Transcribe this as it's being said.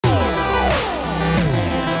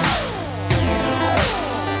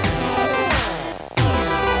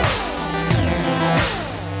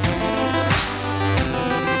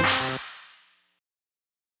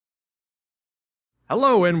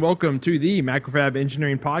Hello and welcome to the Macrofab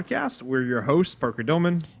Engineering Podcast. We're your hosts, Parker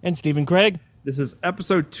Dillman. And Stephen Craig. This is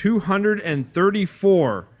episode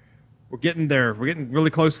 234. We're getting there. We're getting really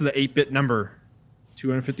close to the 8-bit number,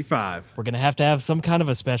 255. We're going to have some kind of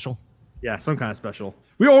a special. Yeah, some kind of special.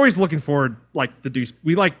 We're always looking forward,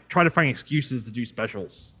 try to find excuses to do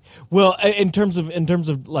specials. Well, in terms of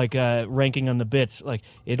ranking on the bits, like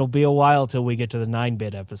it'll be a while till we get to the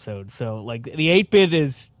 9-bit episode. So like the 8-bit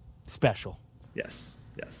is special. Yes.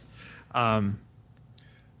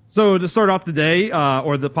 So to start off the day,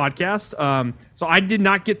 or the podcast, so I did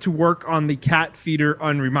not get to work on the cat feeder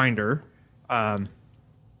unreminder.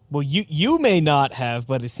 Well, you may not have,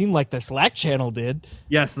 but it seemed like the Slack channel did.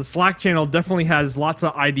 Yes, the Slack channel definitely has lots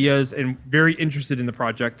of ideas and very interested in the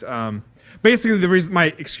project. Basically, the reason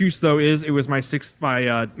my excuse though is it was my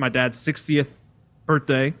dad's 60th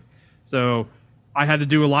birthday, so I had to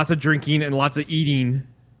do lots of drinking and lots of eating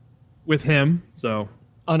with him. So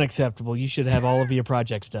unacceptable. You should have all of your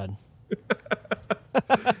projects done.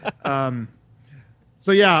 I'm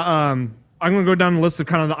gonna go down the list of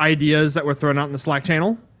kind of the ideas that were thrown out in the Slack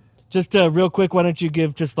channel. Just real quick, why don't you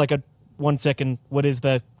give just like a 1 second? What is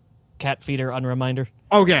the cat feeder unreminder?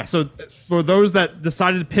 Oh yeah, so for those that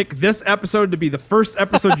decided to pick this episode to be the first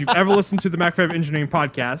episode you've ever listened to the Macrofab Engineering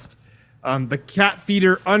Podcast, the cat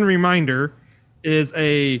feeder unreminder is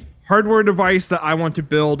a hardware device that I want to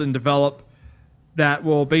build and develop that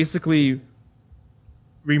will basically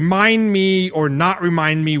remind me or not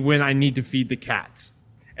remind me when I need to feed the cat.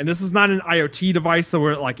 And this is not an IoT device so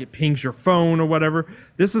where it pings your phone or whatever.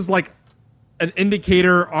 This is like an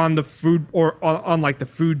indicator on the food or on the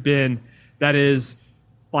food bin that is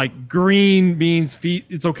like green means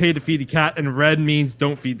it's okay to feed the cat and red means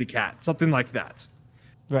don't feed the cat. Something like that.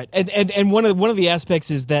 Right. And one of the aspects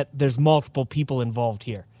is that there's multiple people involved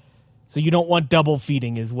here. So you don't want double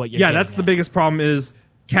feeding is what you're getting that's at. the biggest problem is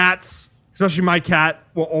cats, especially my cat,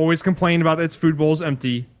 will always complain about its food bowl's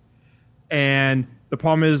empty. And the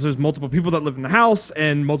problem is there's multiple people that live in the house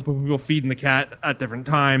and multiple people feeding the cat at different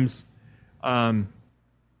times. And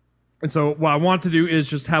so what I want to do is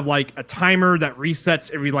just have like a timer that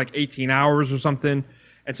resets every 18 hours or something.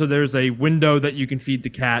 And so there's a window that you can feed the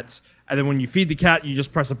cat. And then when you feed the cat, you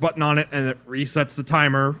just press a button on it and it resets the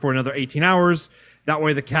timer for another 18 hours. That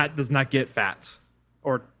way the cat does not get fat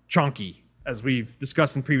or chunky, as we've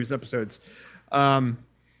discussed in previous episodes. So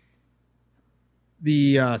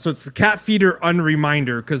it's the cat feeder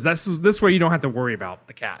unreminder because this way you don't have to worry about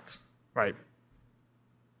the cat, right?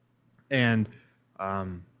 And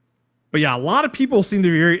but yeah, a lot of people seem to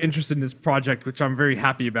be very interested in this project, which I'm very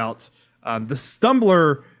happy about. The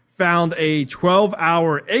Stumbler found a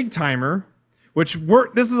 12-hour egg timer, which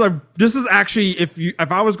this is actually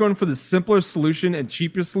if I was going for the simplest solution and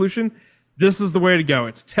cheapest solution, this is the way to go.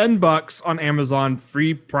 It's $10 on Amazon,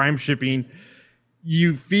 free Prime shipping.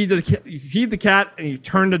 You feed the cat and you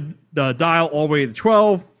turn the dial all the way to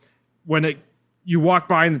 12. When you walk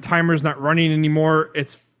by and the timer's not running anymore,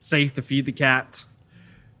 it's safe to feed the cat.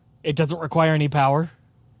 It doesn't require any power.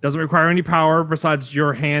 Doesn't require any power besides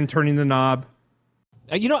your hand turning the knob.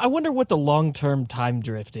 I wonder what the long-term time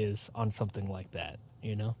drift is on something like that.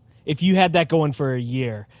 If you had that going for a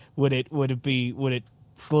year, would it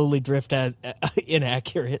slowly drift as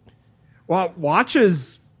inaccurate? Well,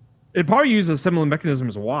 watches, it probably uses a similar mechanism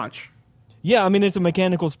as a watch. Yeah, I mean it's a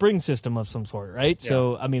mechanical spring system of some sort, right? Yeah.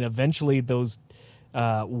 So I mean, eventually those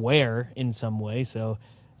wear in some way. So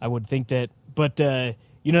I would think that, but that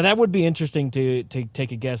would be interesting to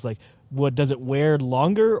take a guess. Like, does it wear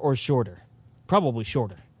longer or shorter? Probably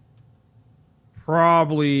shorter.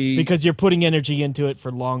 Probably. Because you're putting energy into it for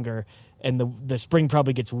longer, and the spring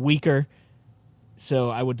probably gets weaker, so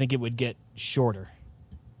I would think it would get shorter.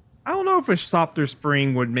 I don't know if a softer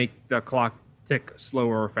spring would make the clock tick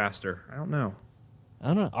slower or faster. I don't know.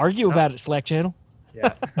 Argue about it, Slack channel.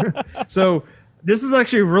 Yeah. So this is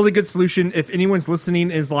actually a really good solution if anyone's listening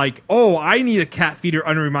is like, oh, I need a cat feeder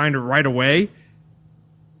unreminder right away.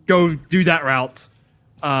 Go do that route.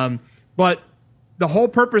 But the whole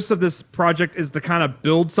purpose of this project is to kind of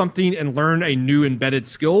build something and learn a new embedded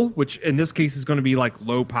skill, which in this case is going to be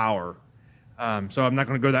low power. So I'm not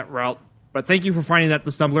going to go that route. But thank you for finding that,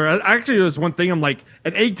 the Stumbler. Actually, there's one thing I'm like,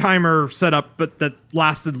 an egg timer setup, but that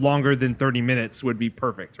lasted longer than 30 minutes would be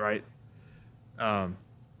perfect, right?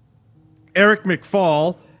 Eric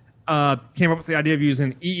McFall came up with the idea of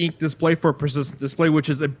using an e-ink display for a persistent display, which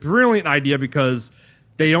is a brilliant idea because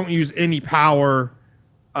they don't use any power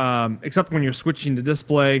except when you're switching the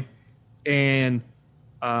display. And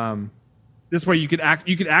this way you could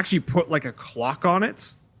actually put a clock on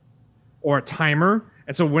it or a timer.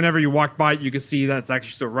 And so whenever you walk by it, you can see that it's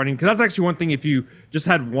actually still running. Because that's actually one thing, if you just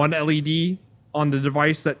had one LED on the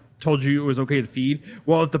device that told you it was okay to feed,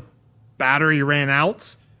 well, if the battery ran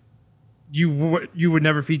out, you would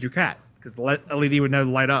never feed your cat because the LED would never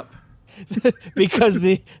light up. Because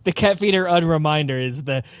the cat feeder unreminder is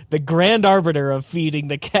the grand arbiter of feeding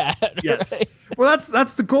the cat. Right? Yes. Well,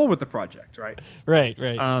 that's the goal with the project, right? Right.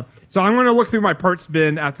 So I'm going to look through my parts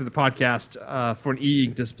bin after the podcast for an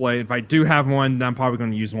e-ink display. If I do have one, then I'm probably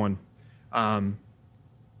going to use one. I'm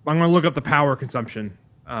going to look up the power consumption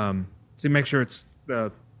to make sure it's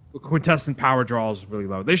the quintessent power draw is really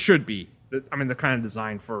low. They should be. I mean, they're kind of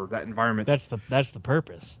designed for that environment. That's the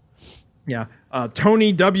purpose. Yeah.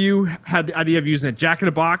 Tony W. had the idea of using a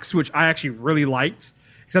jack-in-a-box, which I actually really liked,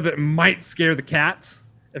 except it might scare the cat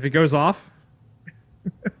if it goes off.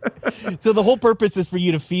 So the whole purpose is for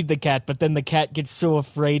you to feed the cat, but then the cat gets so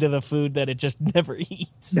afraid of the food that it just never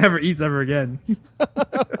eats. Never eats ever again.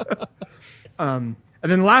 And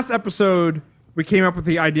then last episode, we came up with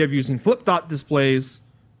the idea of using flip dot displays,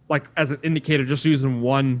 like as an indicator, just using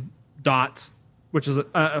one dot, which is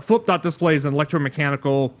a flip dot display is an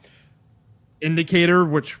electromechanical indicator,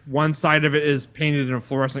 which one side of it is painted in a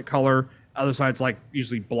fluorescent color, other side's like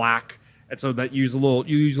usually black, and so that you use a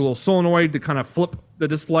little solenoid to kind of flip the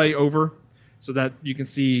display over, so that you can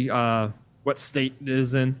see what state it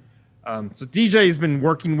is in. So DJ has been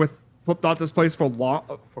working with flip dot displays for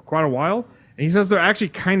quite a while, and he says they're actually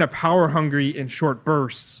kind of power hungry in short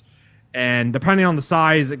bursts, and depending on the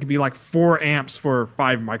size, it could be like 4 amps for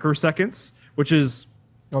 5 microseconds, which is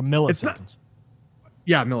or milliseconds.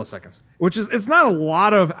 Milliseconds. Which is, it's not a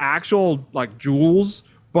lot of actual like joules,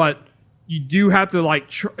 but you do have to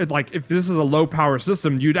like if this is a low power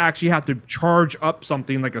system, you'd actually have to charge up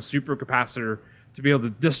something like a supercapacitor to be able to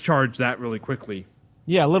discharge that really quickly.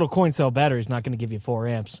 Yeah, a little coin cell battery is not going to give you 4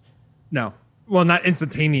 amps. No, well, not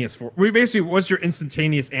instantaneous. What's your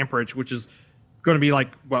instantaneous amperage, which is going to be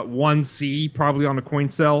like what 1C probably on a coin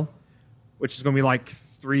cell, which is going to be like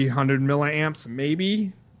 300 milliamps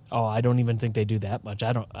maybe. Oh, I don't even think they do that much.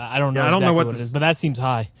 I don't know. I don't exactly know what it is, but that seems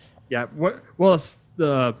high. Yeah. Well,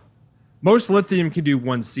 the most lithium can do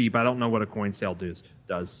 1C, but I don't know what a coin cell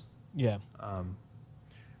does. Yeah. And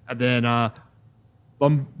then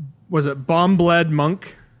was it Bombled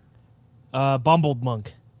Monk? Bumbled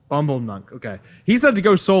Monk. Bumbled Monk. Okay. He said to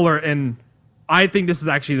go solar, and I think this is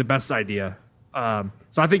actually the best idea.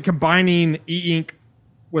 So I think combining e-ink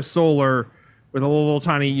with solar with a little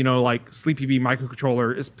tiny, like Sleepy Bee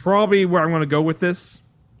microcontroller is probably where I'm going to go with this.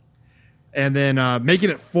 And then making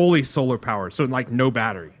it fully solar powered, so like no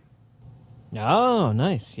battery. Oh,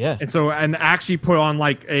 nice. Yeah. And actually put on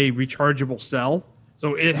like a rechargeable cell.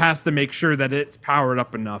 So it has to make sure that it's powered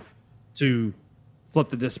up enough to flip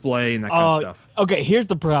the display and that kind of stuff. Okay, here's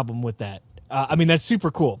the problem with that. I mean, that's super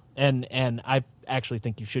cool. And I actually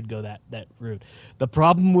think you should go that route. The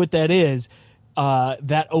problem with that is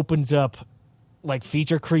that opens up like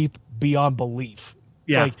feature creep beyond belief.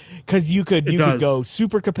 Yeah. Like, because you could go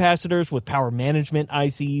super capacitors with power management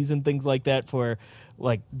ICs and things like that for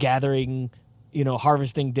like gathering,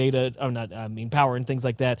 harvesting data. Power and things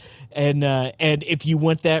like that. And if you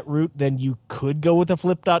went that route, then you could go with a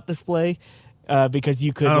flip dot display. Because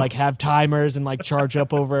you could like have timers and like charge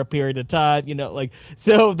up over a period of time,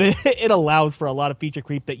 so it allows for a lot of feature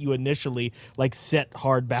creep that you initially like set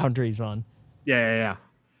hard boundaries on. Yeah.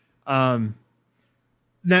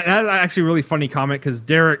 That's actually a really funny comment because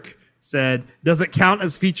Derek said, does it count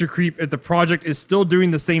as feature creep if the project is still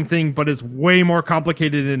doing the same thing but is way more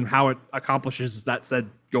complicated in how it accomplishes that said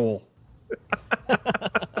goal?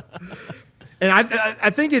 And I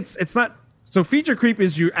think it's not. So feature creep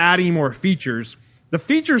is you adding more features. The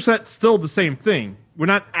feature set's still the same thing. We're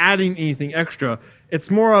not adding anything extra.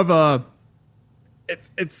 It's more of a...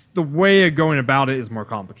 It's the way of going about it is more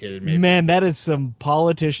complicated, maybe. Man, that is some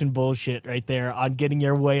politician bullshit right there on getting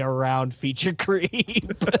your way around feature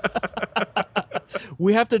creep.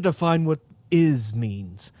 We have to define what is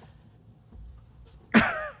means.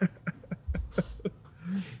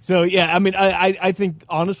 So yeah, I mean, I think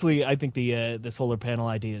honestly, I think the solar panel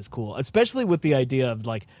idea is cool, especially with the idea of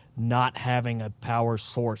like not having a power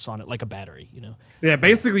source on it, like a battery. Yeah,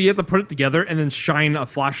 basically you have to put it together and then shine a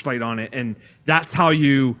flashlight on it, and that's how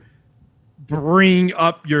you bring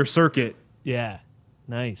up your circuit. Yeah,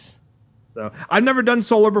 nice. So I've never done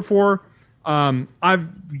solar before. I've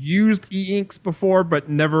used e-inks before, but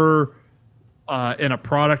never in a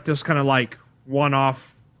product. Just kind of like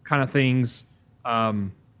one-off kind of things.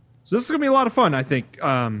 So this is gonna be a lot of fun, I think.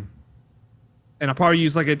 And I'll probably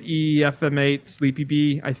use like an EFM8 Sleepy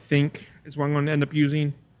Bee, I think, is what I'm going to end up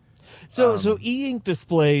using. So e-ink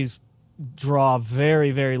displays, draw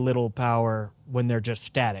very, very little power when they're just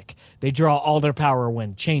static. They draw all their power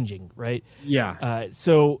when changing, right? Yeah.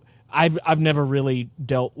 So I've never really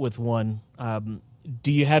dealt with one.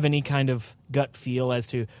 Do you have any kind of gut feel as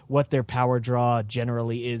to what their power draw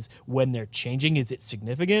generally is when they're changing? Is it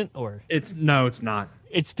significant or? It's not.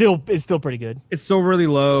 It's still pretty good. It's still really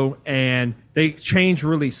low, and they change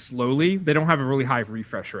really slowly. They don't have a really high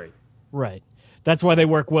refresh rate. Right. That's why they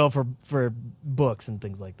work well for books and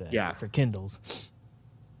things like that. Yeah. For Kindles.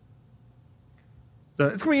 So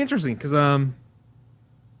it's gonna be interesting because I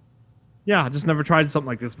just never tried something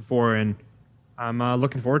like this before, and I'm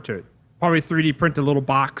looking forward to it. Probably 3D print a little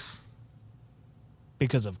box.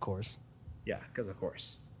 Because of course. Yeah, because of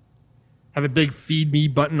course. Have a big feed me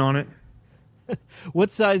button on it.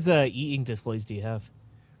 What size e-ink displays do you have?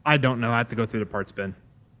 I don't know. I have to go through the parts bin.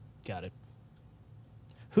 Got it.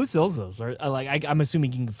 Who sells those? Or I'm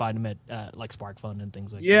assuming you can find them at like SparkFun and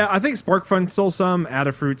things like that. Yeah, I think SparkFun sells some.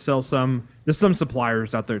 Adafruit sells some. There's some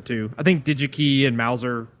suppliers out there too. I think DigiKey and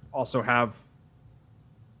Mauser also have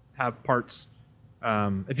parts.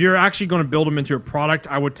 If you're actually going to build them into a product,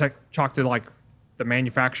 I would talk to like the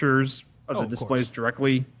manufacturers of the displays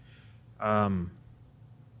directly,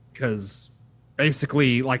 because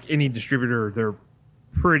basically, like any distributor, they're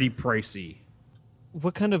pretty pricey.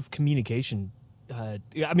 What kind of communication? I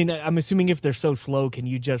mean, I'm assuming if they're so slow, can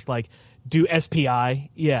you just like do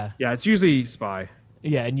SPI? Yeah. Yeah, it's usually SPI.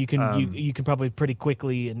 Yeah, and you can probably pretty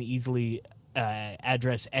quickly and easily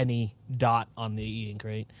address any dot on the e-ink,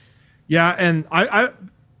 right? Yeah, and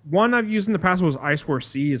one I've used in the past was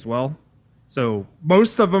I2C as well. So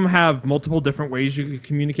most of them have multiple different ways you could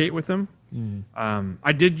communicate with them.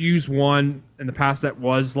 I did use one in the past that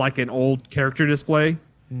was like an old character display.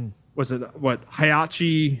 Was it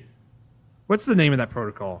Hayachi? What's the name of that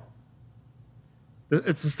protocol?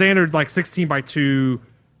 It's a standard like 16:2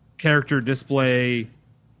 character display.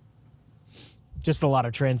 Just a lot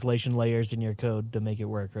of translation layers in your code to make it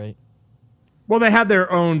work, right? Well, they had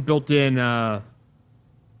their own built-in,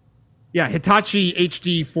 Hitachi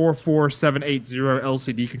HD 44780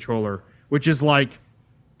 LCD controller, which is like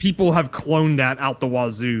people have cloned that out the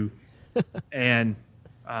wazoo, and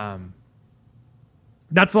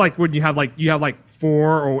that's like when you have like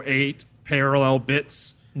 4 or 8 parallel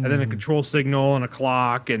bits, and then a control signal and a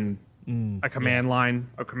clock and a command line,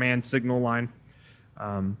 a command signal line.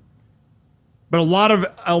 But a lot of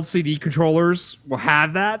LCD controllers will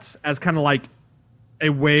have that as kind of like a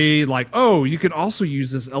way, like, oh, you can also use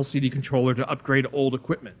this LCD controller to upgrade old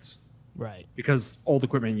equipment, right? Because old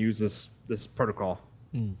equipment uses this protocol.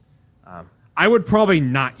 I would probably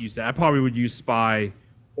not use that. I probably would use SPI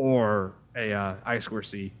or a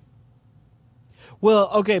I2C. Well,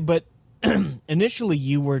 okay, but initially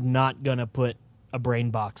you were not gonna put a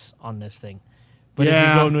brain box on this thing, but if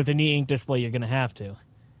you're going with an e-ink display, you're gonna have to.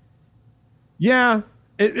 Yeah,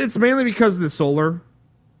 it's mainly because of the solar.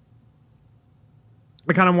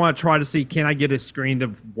 I kind of want to try to see, can I get a screen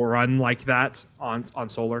to run like that on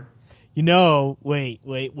solar? Wait.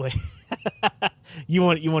 You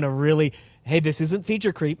want to really? Hey, this isn't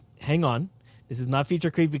feature creep. Hang on. This is not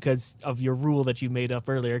feature creep because of your rule that you made up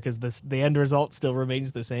earlier, because the end result still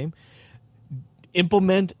remains the same.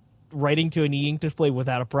 Implement writing to an e-ink display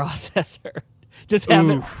without a processor. Just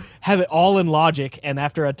have it all in logic, and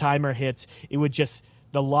after a timer hits, it would just,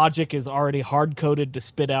 the logic is already hard coded to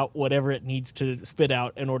spit out whatever it needs to spit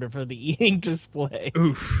out in order for the e-ink display.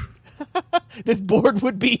 Oof. This board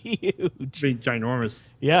would be huge. Be ginormous.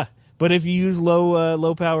 Yeah. But if you use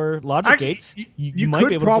low power logic gates, you might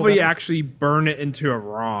be able to probably actually burn it into a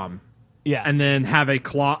ROM. Yeah. And then have a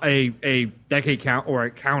decade count or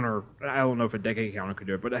a counter. I don't know if a decade counter could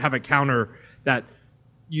do it, but have a counter that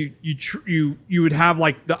you would have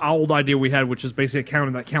like the old idea we had, which is basically a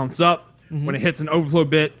counter that counts up. When it hits an overflow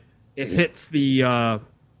bit, it hits the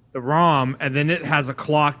ROM, and then it has a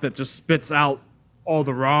clock that just spits out all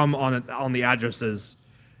the ROM on the addresses,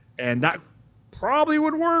 and that probably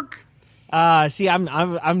would work. See,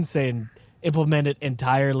 I'm saying implement it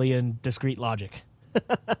entirely in discrete logic.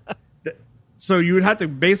 So you would have to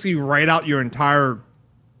basically write out your entire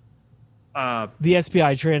the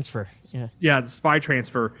SPI transfer. Yeah, the SPI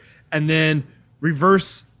transfer, and then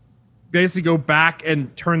reverse, basically go back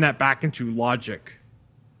and turn that back into logic.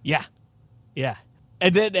 Yeah.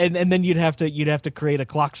 And then you'd have to create a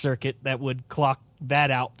clock circuit that would clock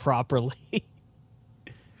that out properly.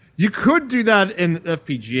 You could do that in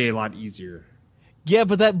FPGA a lot easier. Yeah,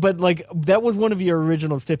 but that was one of your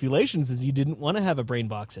original stipulations, is you didn't want to have a brain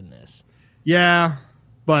box in this. Yeah,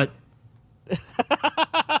 but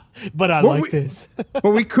But I like this.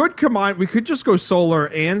 But we could combine. We could just go solar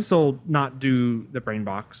and still not do the brain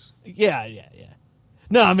box. Yeah.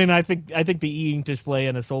 No, I mean, I think the e-ink display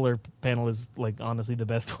and a solar panel is like honestly the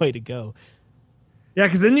best way to go. Yeah,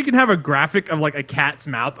 because then you can have a graphic of like a cat's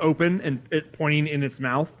mouth open and it pointing in its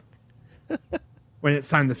mouth when it's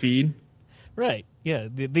time to feed. Right. Yeah.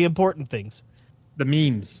 The important things. The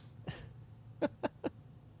memes.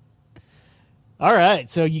 All right.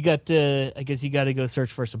 So you got. I guess you got to go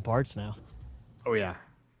search for some parts now. Oh yeah.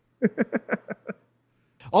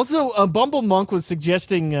 Also, Bumble Monk was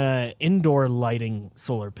suggesting indoor lighting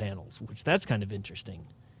solar panels, which that's kind of interesting.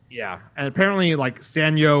 Yeah, and apparently, like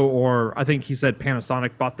Sanyo or I think he said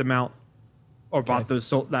Panasonic bought them out, or bought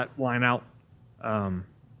that line out.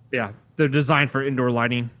 Yeah, they're designed for indoor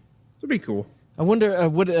lighting. It'd be cool. I wonder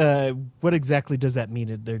what exactly does that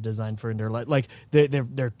mean? They're designed for indoor light, like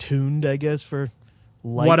they're tuned, I guess, for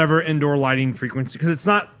light. Whatever indoor lighting frequency, because it's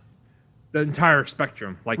not the entire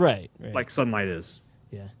spectrum, like like sunlight is.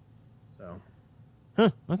 Yeah. So. Huh.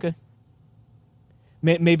 Okay.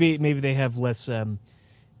 Maybe they have less.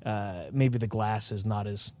 Maybe the glass is not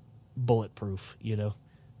as bulletproof,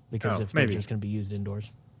 because if they're just going to be used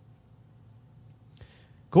indoors.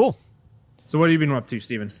 Cool. So what have you been up to,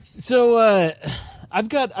 Steven? So I've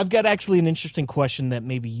got actually an interesting question that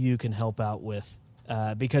maybe you can help out with,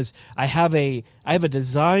 because I have a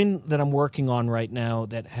design that I'm working on right now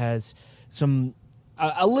that has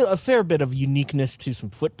a fair bit of uniqueness to some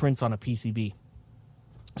footprints on a PCB.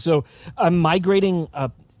 So I'm migrating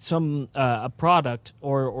a product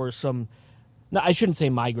or some. No, I shouldn't say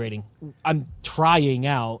migrating. I'm trying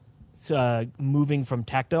out moving from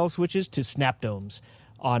tactile switches to snap domes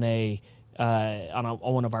on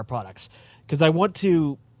one of our products, because I want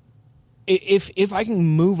to. If I can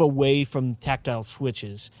move away from tactile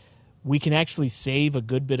switches, we can actually save a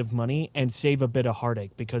good bit of money and save a bit of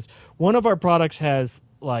heartache, because one of our products has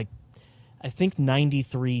I think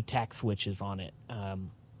 93 tack switches on it,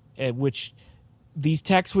 which these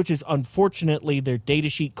tack switches, unfortunately, their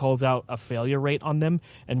datasheet calls out a failure rate on them,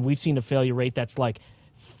 and we've seen a failure rate that's like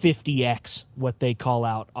 50x what they call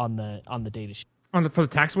out on the datasheet. For the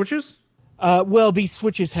tack switches? Well, these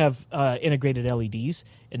switches have integrated LEDs,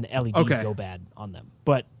 and the LEDs go bad on them.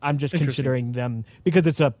 But I'm just considering them because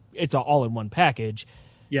it's a all-in-one package.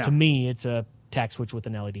 Yeah. To me, it's a tack switch with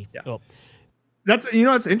an LED. Yeah. Oh.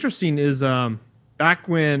 What's interesting is back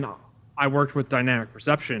when I worked with dynamic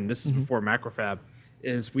perception. This is before Macrofab.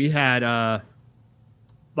 Is we had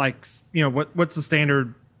what's the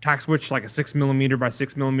standard tack switch, like a 6mm by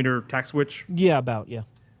 6mm tack switch? Yeah, about.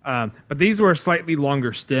 But these were a slightly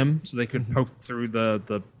longer stem, so they could poke through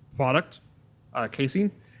the product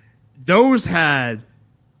casing. Those had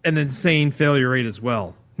an insane failure rate as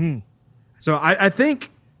well. So I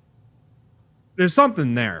think there's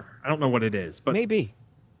something there. I don't know what it is, but maybe.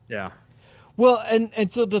 Yeah. Well,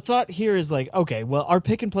 and so the thought here is like, okay, well, our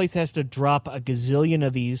pick and place has to drop a gazillion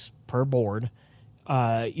of these per board.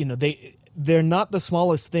 They're not the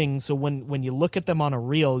smallest thing, so when you look at them on a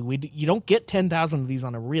reel, you don't get 10,000 of these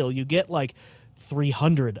on a reel. You get like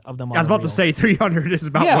 300 of them on a reel. I was about to say 300 is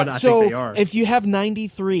about what I think they are. If you have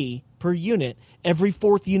 93 per unit, every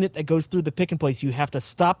fourth unit that goes through the pick and place, you have to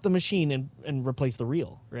stop the machine and replace the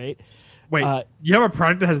reel, right? Wait, you have a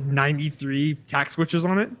product that has 93 tack switches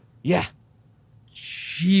on it? Yeah.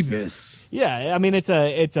 Jeebus. Yeah, I mean, it's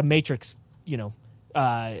a matrix, trigger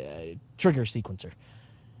sequencer.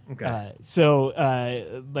 Okay.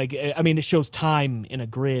 It shows time in a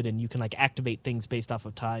grid, and you can activate things based off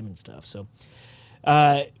of time and stuff. So,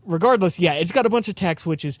 regardless, yeah, it's got a bunch of tack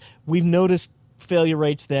switches. We've noticed failure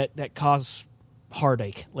rates that cause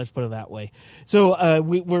heartache. Let's put it that way. So,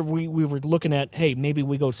 we were looking at, hey, maybe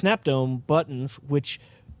we go snap dome buttons, which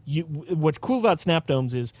what's cool about snap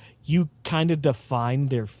domes is you kind of define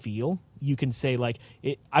their feel. You can say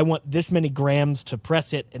I want this many grams to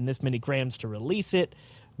press it and this many grams to release it.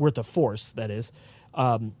 Worth of force, that is.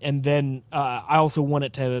 And then I also want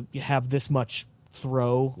it to have this much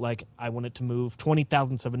throw. Like I want it to move 20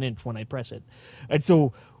 thousandths of an inch when I press it. And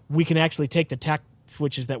so we can actually take the tack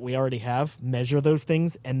switches that we already have, measure those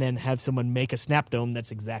things, and then have someone make a snap dome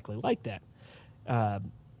that's exactly like that.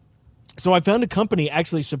 So I found a company,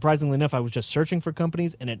 actually, surprisingly enough, I was just searching for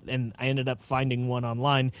companies, and I ended up finding one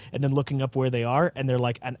online and then looking up where they are, and they're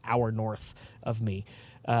like an hour north of me,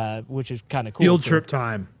 which is kind of cool. Field trip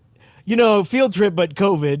time. Field trip, but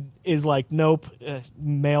COVID is like, nope,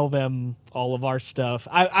 mail them all of our stuff.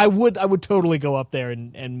 I would totally go up there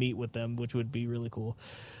and meet with them, which would be really cool.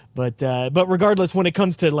 But regardless, when it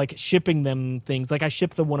comes to shipping them things, I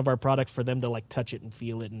shipped them one of our products for them to touch it and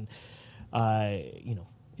feel it, and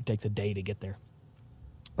it takes a day to get there.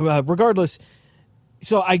 Regardless,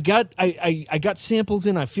 so I got samples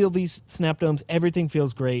in. I feel these snap domes. Everything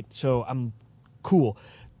feels great. So I'm cool.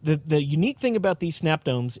 The unique thing about these snap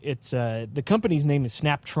domes, it's the company's name is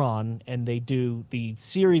Snaptron, and they do the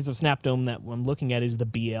series of snap dome that I'm looking at is the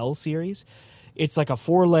BL series. It's like a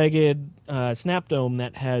 4-legged snap dome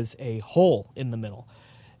that has a hole in the middle.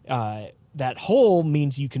 That hole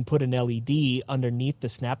means you can put an LED underneath the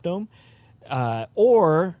snap dome,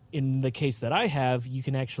 or in the case that I have, you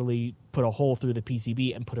can actually put a hole through the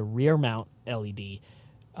PCB and put a rear mount LED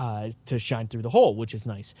to shine through the hole, which is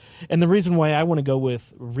nice. And the reason why I want to go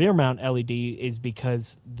with rear mount LED is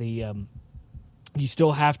because you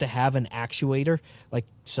still have to have an actuator, like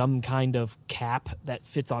some kind of cap that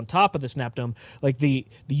fits on top of the snap dome. Like the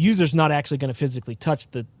user's not actually going to physically touch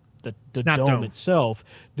the dome itself.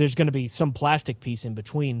 There's going to be some plastic piece in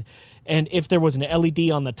between. And if there was an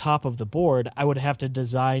LED on the top of the board, I would have to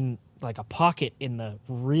design like a pocket in the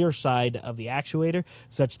rear side of the actuator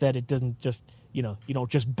such that it doesn't just, you don't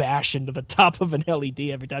just bash into the top of an LED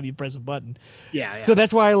every time you press a button. Yeah. So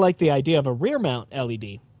that's why I like the idea of a rear mount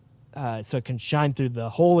LED. So it can shine through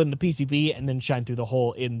the hole in the PCB and then shine through the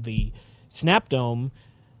hole in the snap dome,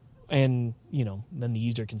 and, then the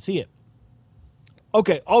user can see it.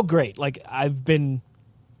 Okay, all great. Like, I've been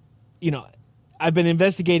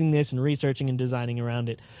investigating this and researching and designing around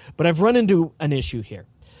it, but I've run into an issue here.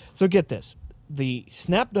 So get this. The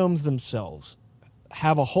snap domes themselves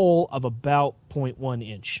have a hole of about 0.1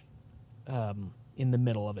 inch in the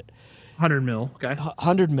middle of it. 100 mil, okay.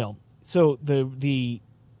 100 mil. So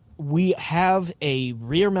we have a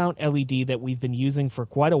rear mount LED that we've been using for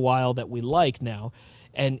quite a while that we like now,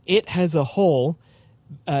 and it has a hole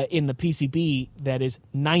in the PCB that is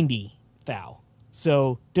 90 thou.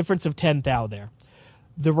 So difference of 10 thou there.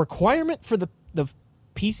 The requirement for the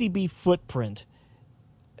PCB footprint,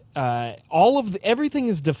 everything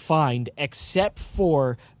is defined except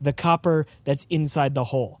for the copper that's inside the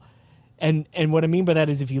hole. And what I mean by that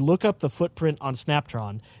is if you look up the footprint on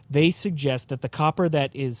Snaptron, they suggest that the copper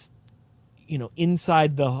that is,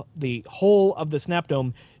 inside the hole of the snap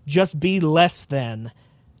dome just be less than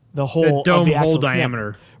the hole dome of the actual hole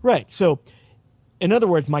diameter. Right. So, in other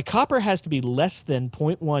words, my copper has to be less than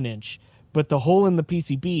 0.1 inch, but the hole in the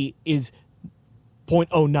PCB is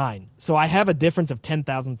 0.09. So I have a difference of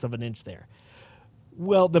 10,000ths of an inch there.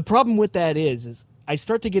 Well, the problem with that is I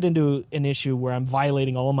start to get into an issue where I'm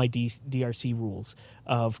violating all of my DRC rules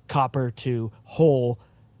of copper to hole,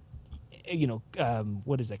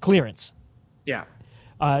 clearance. Yeah.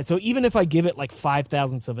 So even if I give it like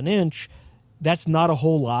 5,000ths of an inch, that's not a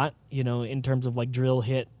whole lot, in terms of like drill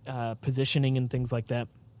hit positioning and things like that.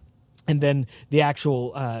 And then the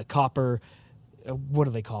actual copper, what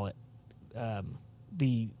do they call it?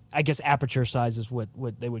 I guess aperture size is what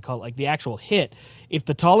they would call it. Like the actual hit, if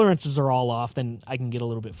the tolerances are all off, then I can get a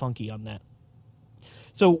little bit funky on that.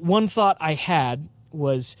 So one thought I had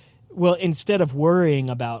was, well, instead of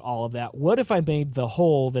worrying about all of that, what if I made the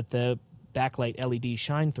hole that the backlight LEDs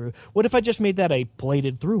shine through? What if I just made that a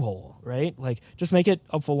plated through hole, right? Like just make it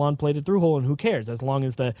a full-on plated through hole, and who cares? As long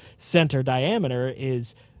as the center diameter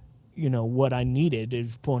is, what I needed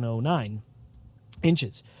is 0.09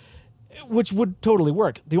 inches, which would totally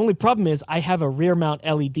work. The only problem is I have a rear mount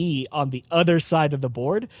LED on the other side of the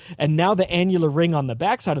board, and now the annular ring on the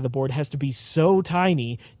back side of the board has to be so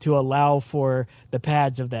tiny to allow for the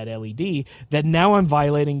pads of that LED that now I'm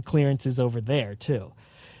violating clearances over there too.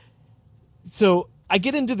 So I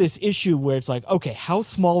get into this issue where it's like, okay, how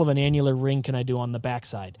small of an annular ring can I do on the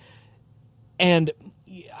backside? And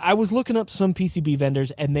I was looking up some PCB vendors,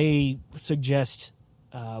 and they suggest,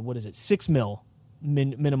 6 mil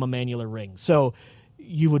minimum annular ring. So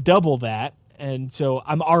you would double that, and so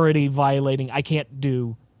I'm already violating. I can't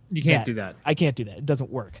do. You can't do that. I can't do that. It doesn't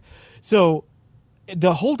work. So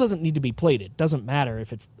the hole doesn't need to be plated. Doesn't matter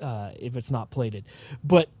if it's not plated,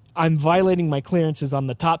 but I'm violating my clearances on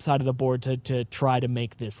the top side of the board to try to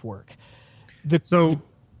make this work. Go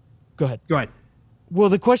ahead. Go ahead. Well,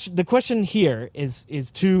 the question here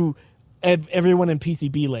is to everyone in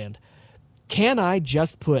PCB land: can I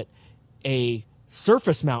just put a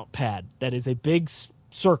surface mount pad that is a big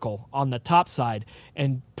circle on the top side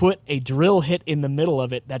and put a drill hit in the middle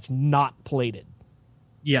of it that's not plated?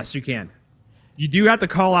 Yes, you can. You do have to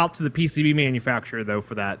call out to the PCB manufacturer though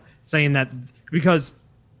for that, saying that, because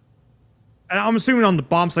I'm assuming on the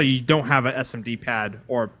bomb side you don't have an SMD pad,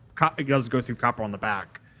 or it does go through copper on the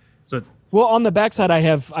back. So it's, well, on the back side I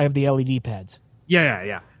have the LED pads.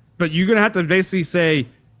 Yeah. But you're gonna have to basically say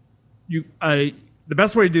the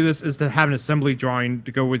best way to do this is to have an assembly drawing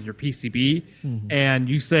to go with your PCB, and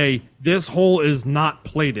you say this hole is not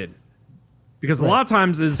plated, because a lot of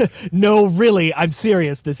times is no, really, I'm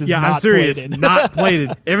serious. This is not I'm serious, plated. not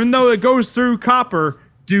plated. Even though it goes through copper,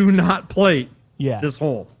 do not plate this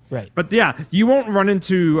hole. Right. But yeah, you won't run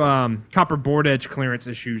into copper board edge clearance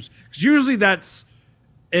issues, because usually that's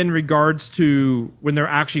in regards to when they're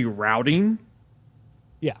actually routing.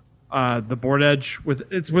 The board edge with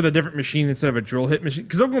a different machine instead of a drill hit machine,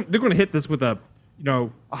 because they're going to hit this with a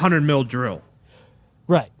 100 mil drill.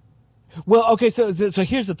 Right. Well, okay. So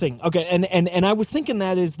here's the thing. Okay, and I was thinking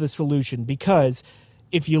that is the solution, because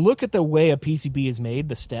if you look at the way a PCB is made,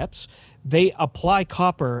 the steps, they apply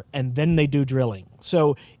copper and then they do drilling.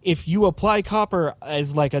 So if you apply copper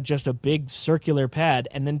as like just a big circular pad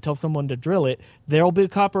and then tell someone to drill it, there will be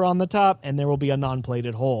copper on the top and there will be a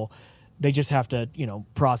non-plated hole. They just have to,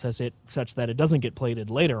 process it such that it doesn't get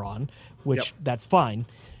plated later on, which that's fine.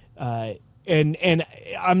 And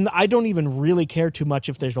I don't even really care too much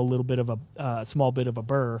if there's a little bit of a small bit of a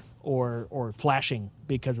burr or flashing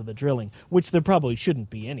because of the drilling, which there probably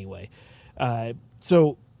shouldn't be anyway.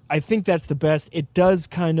 So I think that's the best. It does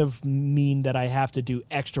kind of mean that I have to do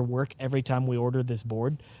extra work every time we order this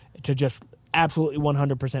board to just absolutely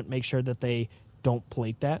 100% make sure that they don't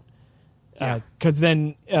plate that. Because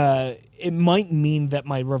then it might mean that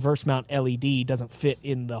my reverse mount LED doesn't fit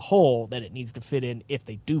in the hole that it needs to fit in if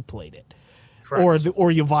they do plate it. Correct. Or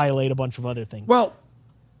you violate a bunch of other things. Well,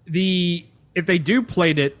 if they do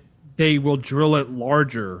plate it, they will drill it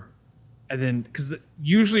larger, and then because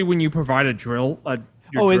usually when you provide a drill,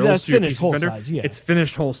 that's finished hole size. Yeah, it's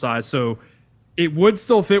finished hole size, so it would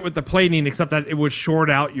still fit with the plating, except that it would short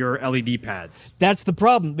out your LED pads. That's the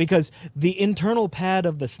problem, because the internal pad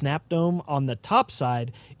of the snap dome on the top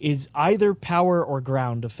side is either power or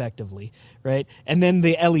ground, effectively, right? And then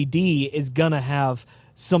the LED is going to have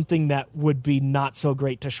something that would be not so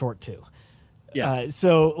great to short to. Yeah.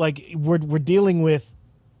 So, like, we're dealing with...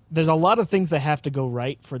 There's a lot of things that have to go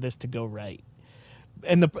right for this to go right.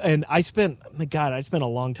 And I spent a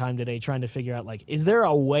long time today trying to figure out, like, is there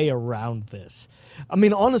a way around this? I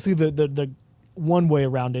mean, honestly, the one way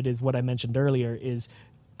around it is what I mentioned earlier, is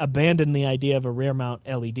abandon the idea of a rear mount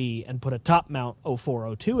LED and put a top mount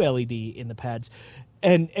 0402 LED in the pads.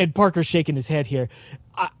 And Parker's shaking his head here.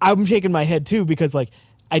 I'm shaking my head too, because, like,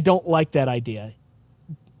 I don't like that idea.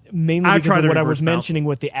 Mainly because of what I was mentioning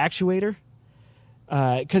with the actuator.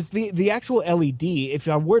 Because the actual LED, if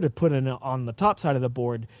I were to put it on the top side of the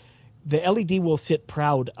board, the LED will sit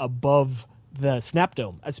proud above the snap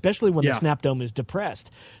dome, especially when the snap dome is depressed,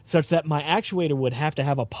 such that my actuator would have to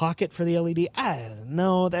have a pocket for the LED.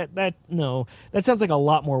 No, that sounds like a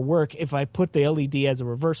lot more work if I put the LED as a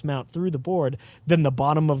reverse mount through the board than the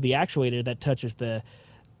bottom of the actuator that touches the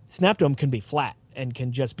snap dome can be flat and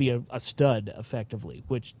can just be a stud effectively,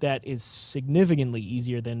 which that is significantly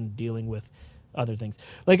easier than dealing with other things.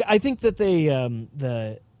 Like, I think that they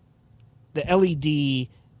the LED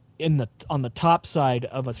on the top side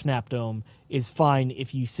of a snap dome is fine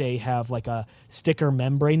if you say have like a sticker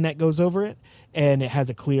membrane that goes over it and it has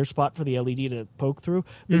a clear spot for the LED to poke through,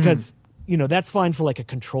 because that's fine for like a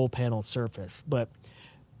control panel surface. But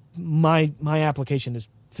my application is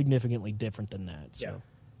significantly different than that. So. Yeah.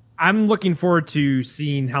 I'm looking forward to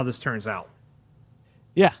seeing how this turns out.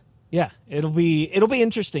 Yeah, it'll be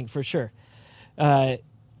interesting for sure.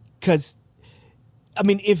 Because, I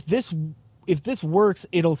mean, if this works,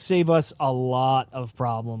 it'll save us a lot of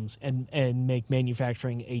problems and make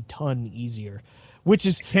manufacturing a ton easier, which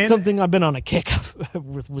is something I've been on a kick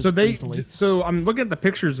with recently. So I'm looking at the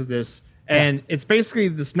pictures of this, and it's basically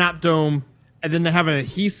the snap dome, and then they have an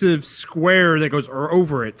adhesive square that goes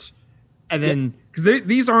over it, and then because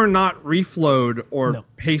these are not reflowed or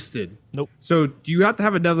pasted. Nope. So do you have to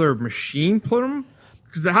have another machine put them?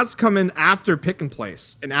 Because it has to come in after pick and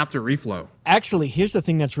place and after reflow. Actually, here's the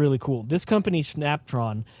thing that's really cool. This company,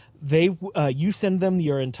 Snaptron, you send them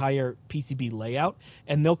your entire PCB layout,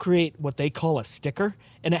 and they'll create what they call a sticker,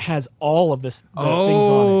 and it has all of things on it.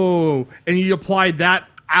 Oh, and you apply that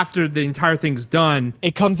after the entire thing's done.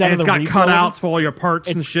 It comes out of the reflow. It's got cutouts for all your parts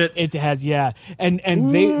and shit. It has, yeah. And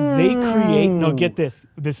they create, no, get this.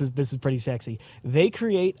 This is pretty sexy. They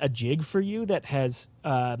create a jig for you that has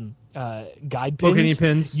guide pins.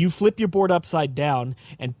 Pins. You flip your board upside down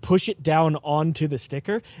and push it down onto the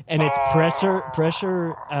sticker, and it's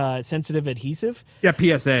pressure sensitive adhesive. Yeah,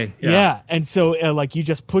 PSA. Yeah. And so like you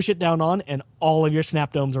just push it down on, and all of your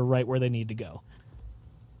snap domes are right where they need to go.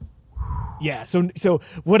 Yeah, so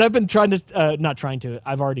what I've been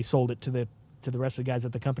I've already sold it to the rest of the guys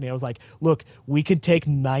at the company. I was like, look, we could take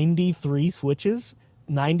 93 switches,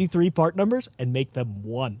 93 part numbers and make them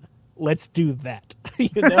one. Let's do that.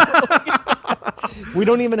 You know? We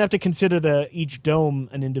don't even have to consider each dome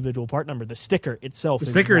an individual part number. The sticker itself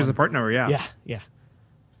is a part number, yeah. Yeah.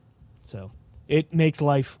 So it makes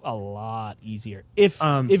life a lot easier if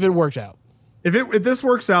it works out. If this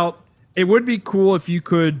works out, it would be cool if you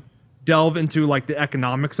could delve into like the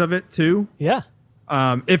economics of it too. Yeah.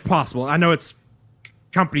 If possible. I know it's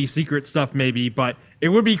company secret stuff maybe, but it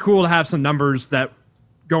would be cool to have some numbers that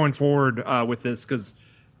going forward with this, because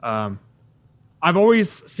I've always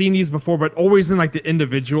seen these before, but always in like the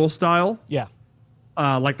individual style. Yeah.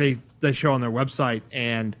 Like they show on their website.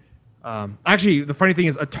 And actually, the funny thing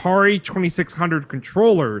is Atari 2600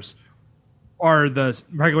 controllers are the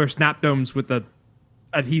regular snap domes with the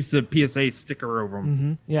adhesive PSA sticker over them.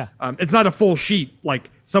 Mm-hmm. Yeah. It's not a full sheet. Like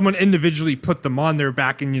someone individually put them on there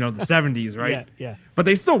back in, the 70s, right? Yeah. But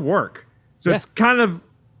they still work. So it's kind of,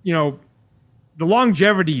 the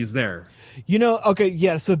longevity is there. Okay,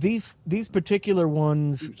 yeah. So these particular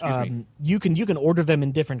ones, you can order them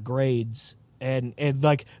in different grades, and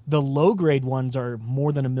like the low grade ones are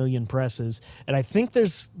more than 1 million presses, and I think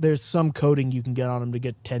there's some coding you can get on them to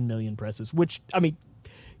get 10 million presses. Which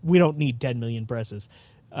we don't need 10 million presses,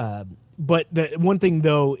 but the one thing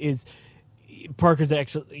though is Parker's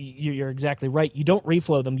actually you're exactly right. You don't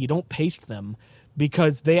reflow them, you don't paste them,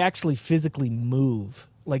 because they actually physically move.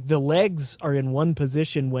 Like the legs are in one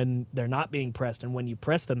position when they're not being pressed, and when you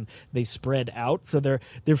press them, they spread out. So they're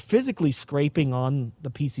physically scraping on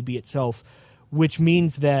the PCB itself, which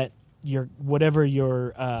means that your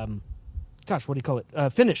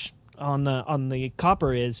finish on the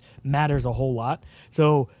copper matters a whole lot.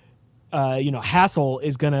 So hassle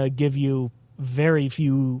is gonna give you very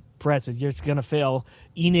few presses. You're just gonna fail.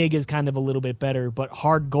 Enig is kind of a little bit better, but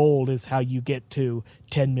hard gold is how you get to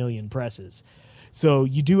 10 million presses. So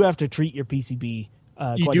you do have to treat your PCB.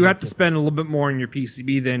 You do have to spend a little bit more on your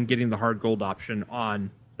PCB than getting the hard gold option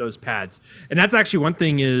on those pads. And that's actually one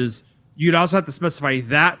thing is you'd also have to specify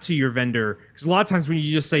that to your vendor, because a lot of times when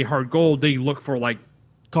you just say hard gold, they look for like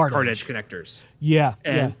card edge connectors. Yeah.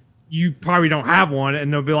 And you probably don't have one,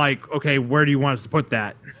 and they'll be like, okay, where do you want us to put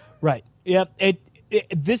that? Right. Yeah.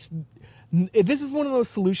 This is one of those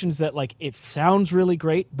solutions that like it sounds really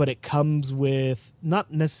great, but it comes with not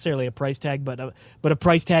necessarily a price tag, but a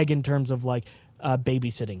price tag in terms of like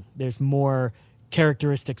babysitting. There's more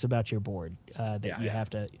characteristics about your board that you have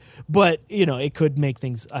to, but it could make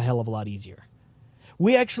things a hell of a lot easier.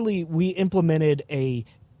 We implemented a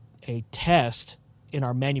test in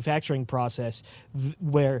our manufacturing process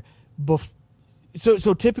where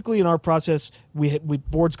So typically in our process, we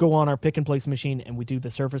boards go on our pick and place machine and we do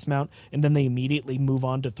the surface mount, and then they immediately move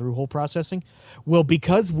on to through hole processing. Well,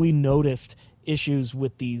 because we noticed issues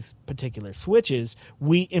with these particular switches,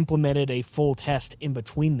 we implemented a full test in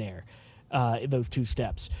between there, those two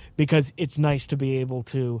steps, because it's nice to be able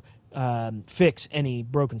to fix any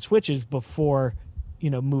broken switches before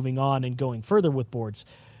moving on and going further with boards.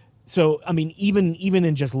 So, even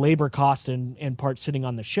in just labor cost and parts sitting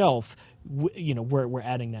on the shelf, we're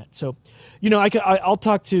adding that. So, I'll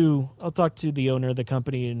talk to the owner of the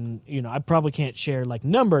company, and I probably can't share like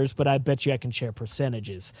numbers, but I bet you I can share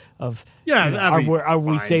percentages of are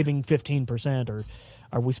we saving 15% or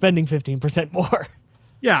are we spending 15% more?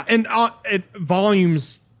 Yeah, and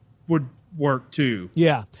volumes would work too.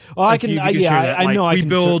 Yeah. Well, I can. I know I can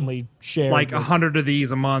certainly share like 100 of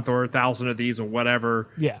these a month or 1,000 of these or whatever.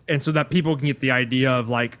 Yeah. And so that people can get the idea of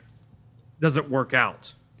like, does it work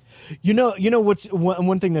out? What's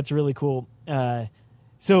one thing that's really cool.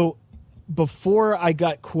 So before I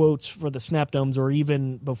got quotes for the snap domes, or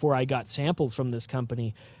even before I got samples from this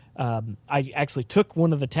company, I actually took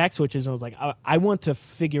one of the tack switches and was like, I want to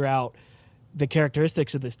figure out the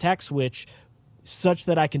characteristics of this tack switch, such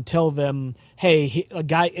that I can tell them, hey,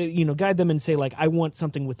 guide them and say, like, I want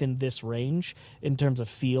something within this range in terms of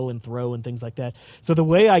feel and throw and things like that. So the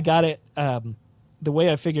way I got it, the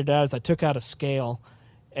way I figured it out is I took out a scale,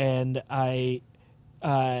 and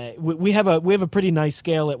we have a pretty nice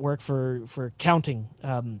scale at work for counting.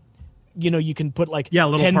 You can put like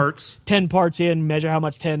little 10 parts in, measure how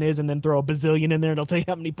much 10 is, and then throw a bazillion in there, and it'll tell you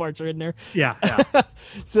how many parts are in there. Yeah.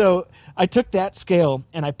 So I took that scale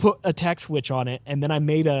and I put a tack switch on it, and then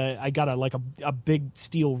I got a big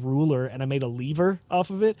steel ruler, and I made a lever off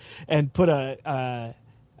of it and put a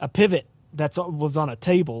pivot that was on a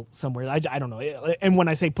table somewhere. I don't know. And when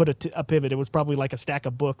I say put a pivot, it was probably like a stack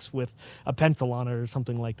of books with a pencil on it or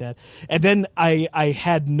something like that. And then I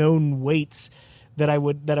had known weights that I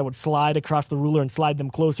would slide across the ruler and slide them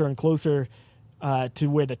closer and closer to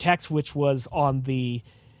where the tack switch was on the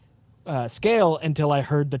scale until I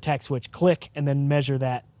heard the tact switch click and then measure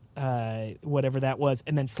that, whatever that was,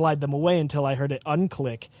 and then slide them away until I heard it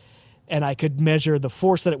unclick. And I could measure the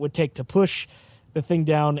force that it would take to push the thing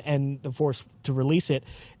down and the force to release it.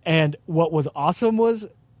 And what was awesome was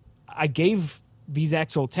I gave these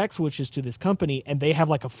actual tech switches to this company, and they have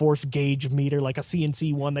like a force gauge meter, like a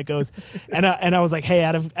CNC one that goes. and I was like, hey,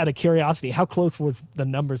 out of curiosity, how close was the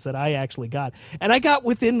numbers that I actually got? And I got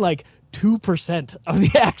within like 2% of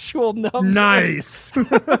the actual number. Nice.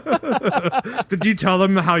 Did you tell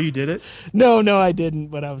them how you did it? No, I didn't.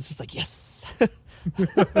 But I was just like, yes.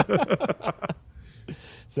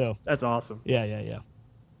 So that's awesome. Yeah.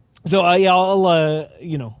 So I'll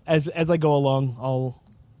as I go along,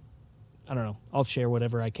 I'll share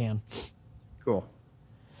whatever I can. Cool.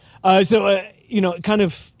 Kind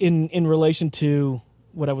of in relation to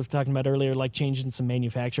what I was talking about earlier, like changing some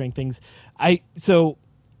manufacturing things.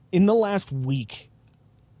 In the last week,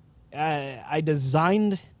 I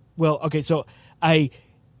designed. Well, okay, so I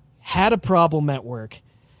had a problem at work.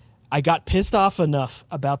 I got pissed off enough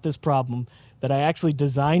about this problem that I actually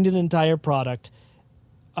designed an entire product,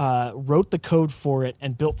 wrote the code for it,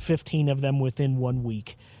 and built 15 of them within 1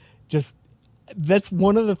 week. That's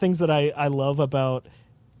one of the things that I love about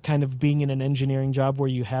kind of being in an engineering job where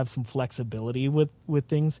you have some flexibility with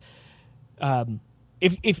things.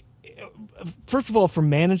 If first of all, for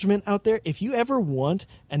management out there, if you ever want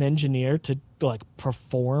an engineer to like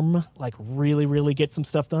perform, like really, really get some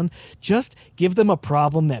stuff done, just give them a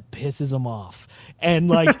problem that pisses them off, and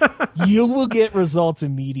like you will get results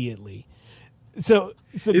immediately. So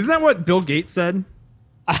isn't that what Bill Gates said?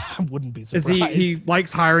 I wouldn't be surprised. He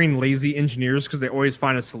likes hiring lazy engineers because they always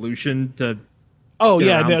find a solution to. Oh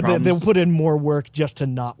yeah, they'll put in more work just to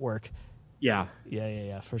not work. Yeah,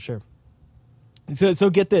 for sure. So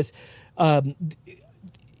get this,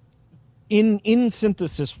 in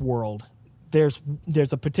synthesis world, there's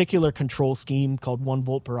a particular control scheme called 1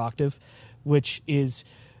 volt per octave, which is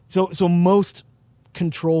so most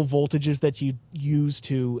control voltages that you use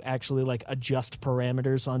to actually like adjust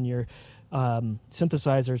parameters on your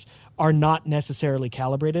synthesizers are not necessarily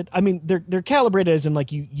calibrated. I mean, they're calibrated as in like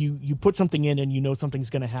you put something in and you know something's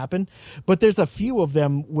going to happen, but there's a few of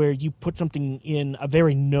them where you put something in a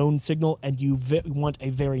very known signal and you want a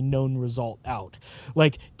very known result out.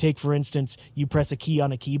 Like take for instance, you press a key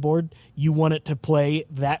on a keyboard, you want it to play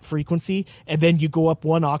that frequency, and then you go up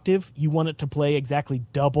 1 octave, you want it to play exactly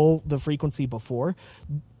double the frequency before.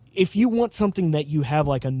 If you want something that you have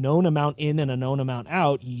like a known amount in and a known amount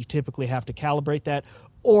out, you typically have to calibrate that,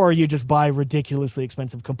 or you just buy ridiculously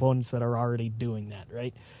expensive components that are already doing that,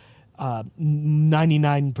 right?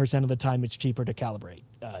 99% of the time, it's cheaper to calibrate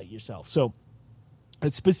yourself. So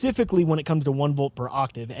specifically when it comes to 1 volt per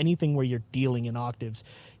octave, anything where you're dealing in octaves,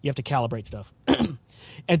 you have to calibrate stuff.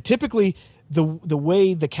 And typically the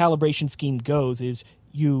way the calibration scheme goes is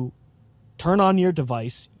you turn on your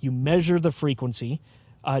device, you measure the frequency,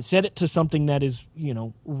 set it to something that is,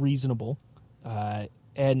 reasonable,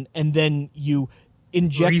 and then you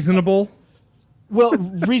inject reasonable. Well,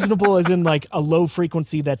 reasonable as in like a low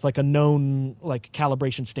frequency that's like a known like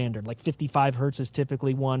calibration standard. Like 55 hertz is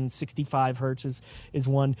typically one, 65 hertz is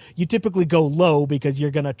one. You typically go low because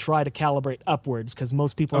you're going to try to calibrate upwards because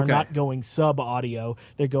most people are not going sub audio,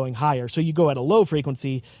 they're going higher. So you go at a low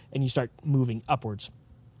frequency and you start moving upwards.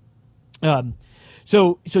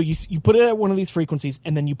 So you put it at one of these frequencies,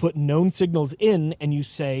 and then you put known signals in, and you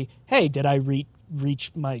say, hey, did I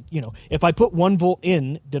reach my, if I put 1 volt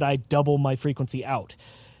in, did I double my frequency out?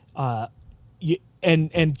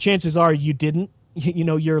 And chances are you didn't.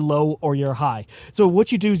 You're low or you're high. So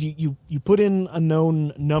what you do is you put in a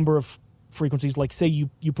known number of frequencies. Like say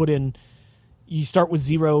you start with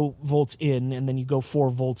 0 volts in, and then you go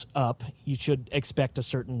 4 volts up. You should expect a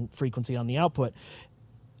certain frequency on the output.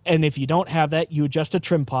 And if you don't have that, you adjust a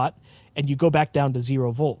trim pot and you go back down to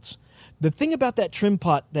 0 volts. The thing about that trim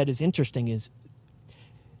pot that is interesting is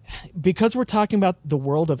because we're talking about the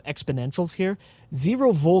world of exponentials here,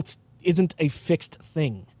 0 volts isn't a fixed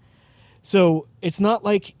thing. So it's not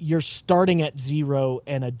like you're starting at 0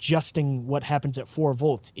 and adjusting what happens at 4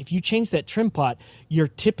 volts. If you change that trim pot, you're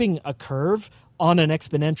tipping a curve on an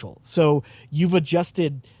exponential. So you've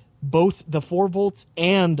adjusted both the 4 volts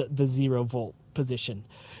and the 0 volt position.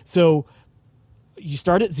 So you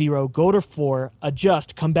start at 0, go to 4,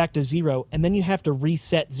 adjust, come back to 0, and then you have to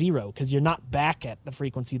reset 0 because you're not back at the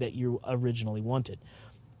frequency that you originally wanted.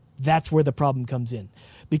 That's where the problem comes in.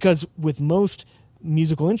 Because with most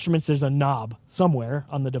musical instruments, there's a knob somewhere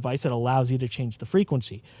on the device that allows you to change the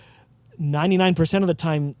frequency. 99% of the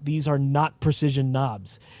time, these are not precision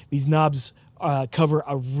knobs. These knobs cover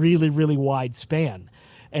a really, really wide span.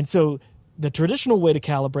 And so the traditional way to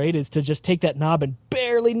calibrate is to just take that knob and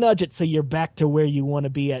barely nudge it so you're back to where you want to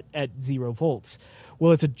be at 0 volts.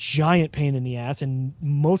 Well, it's a giant pain in the ass, and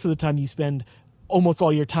most of the time you spend almost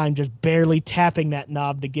all your time just barely tapping that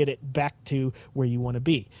knob to get it back to where you want to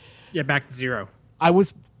be. Yeah, back to 0. I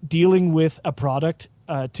was dealing with a product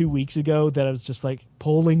 2 weeks ago that I was just like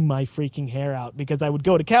pulling my freaking hair out, because I would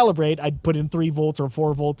go to calibrate, I'd put in 3 volts or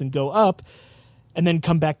 4 volts and go up, and then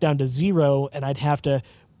come back down to 0, and I'd have to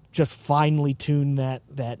just finely tune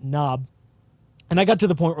that knob. And I got to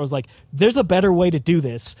the point where I was like, there's a better way to do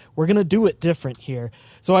this. We're going to do it different here.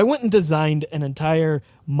 So I went and designed an entire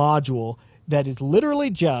module that is literally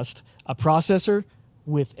just a processor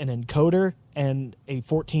with an encoder and a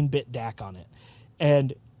 14-bit DAC on it.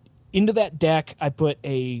 And into that DAC, I put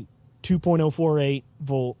a 2.048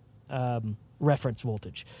 volt reference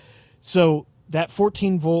voltage. So that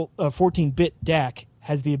 14-bit DAC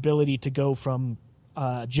has the ability to go from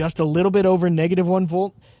just a little bit over -1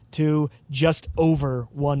 volt to just over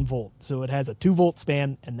 1 volt. So it has a 2 volt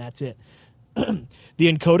span, and that's it. The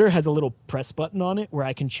encoder has a little press button on it where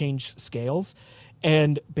I can change scales.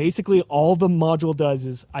 And basically all the module does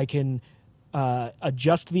is I can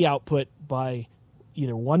adjust the output by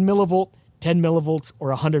either 1 millivolt, 10 millivolts, or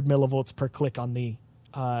 100 millivolts per click on the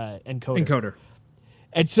encoder.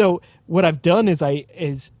 And so what I've done is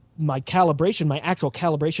my actual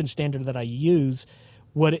calibration standard that I use,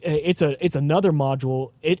 it's another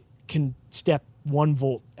module. It can step 1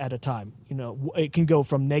 volt at a time. It can go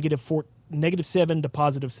from -7 to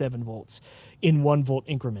 +7 volts in 1 volt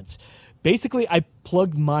increments. Basically, I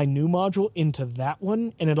plugged my new module into that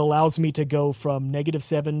one, and it allows me to go from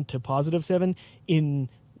 -7 to +7 in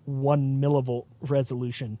 1 millivolt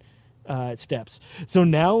resolution steps. So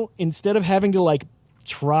now, instead of having to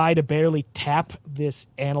try to barely tap this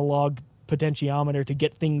analog potentiometer to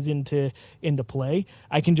get things into play,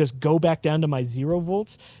 I can just go back down to my 0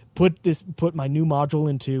 volts, put my new module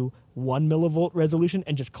into 1 millivolt resolution,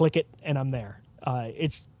 and just click it, and I'm there.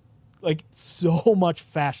 It's so much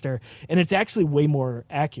faster, and it's actually way more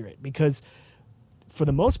accurate, because for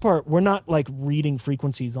the most part, we're not reading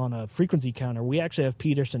frequencies on a frequency counter. We actually have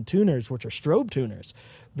Peterson tuners, which are strobe tuners.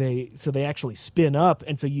 They actually spin up,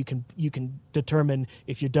 and so you can determine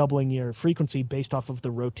if you're doubling your frequency based off of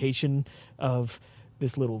the rotation of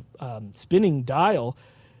this little spinning dial.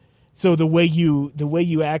 So the way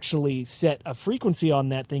you actually set a frequency on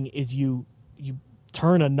that thing is you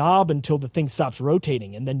turn a knob until the thing stops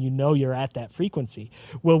rotating, and then you're at that frequency.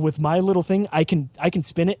 Well, with my little thing, I can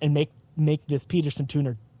spin it and make this Peterson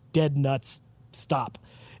tuner dead nuts stop,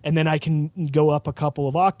 and then I can go up a couple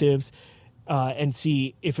of octaves and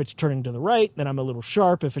see if it's turning to the right, then I'm a little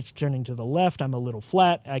sharp. If it's turning to the left, I'm a little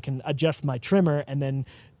flat. I can adjust my trimmer and then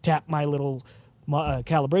tap my little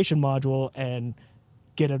calibration module and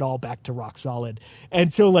get it all back to rock solid.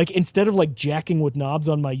 And so instead of jacking with knobs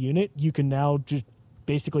on my unit, you can now just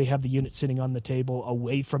basically have the unit sitting on the table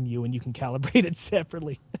away from you, and you can calibrate it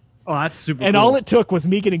separately. Oh, that's super And cool. all it took was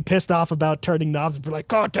me getting pissed off about turning knobs and be like,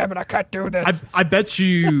 God damn it, I can't do this. I bet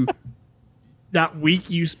you that week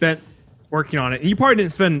you spent working on it, and you probably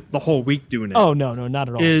didn't spend the whole week doing it. Oh, no, not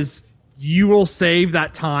at all. Is you will save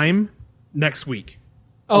that time next week.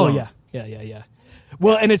 Oh, alone. Yeah.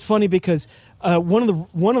 Well, and it's funny because one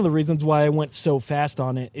of the reasons why I went so fast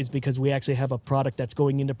on it is because we actually have a product that's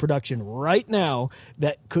going into production right now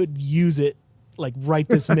that could use it right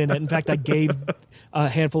this minute. In fact, I gave a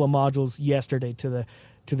handful of modules yesterday to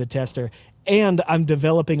the tester, and I'm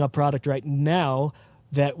developing a product right now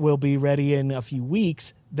that will be ready in a few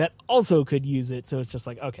weeks that also could use it. So it's just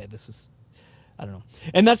okay, this is, I don't know.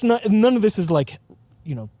 And that's none of this is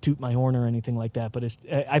toot my horn or anything like that, but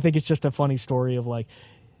I think it's just a funny story of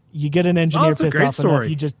you get an engineer pissed off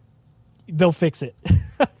enough, they'll fix it.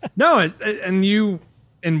 No, and you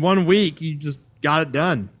in 1 week you just got it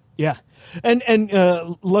done. Yeah, and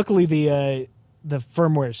luckily the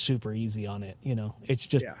firmware is super easy on it. It's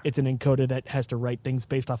just it's an encoder that has to write things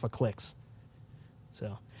based off of clicks.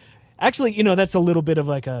 So, actually, that's a little bit of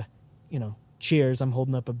a, cheers. I'm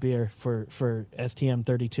holding up a beer for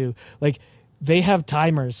STM32. They have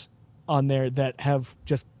timers on there that have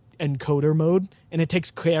just encoder mode, and it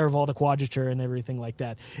takes care of all the quadrature and everything like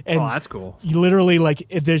that. And that's cool. You literally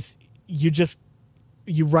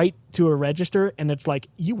you write to a register, and it's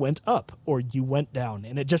you went up or you went down,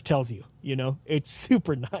 and it just tells you. It's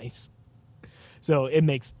super nice. So it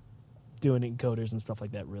makes doing encoders and stuff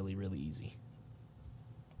like that really, really easy.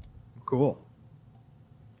 Cool.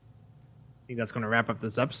 I think that's going to wrap up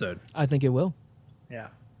this episode. I think it will. Yeah.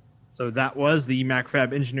 So that was the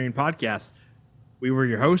MacFab Engineering Podcast. We were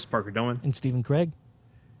your hosts, Parker Doman and Stephen Craig.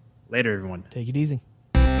 Later, everyone. Take it easy.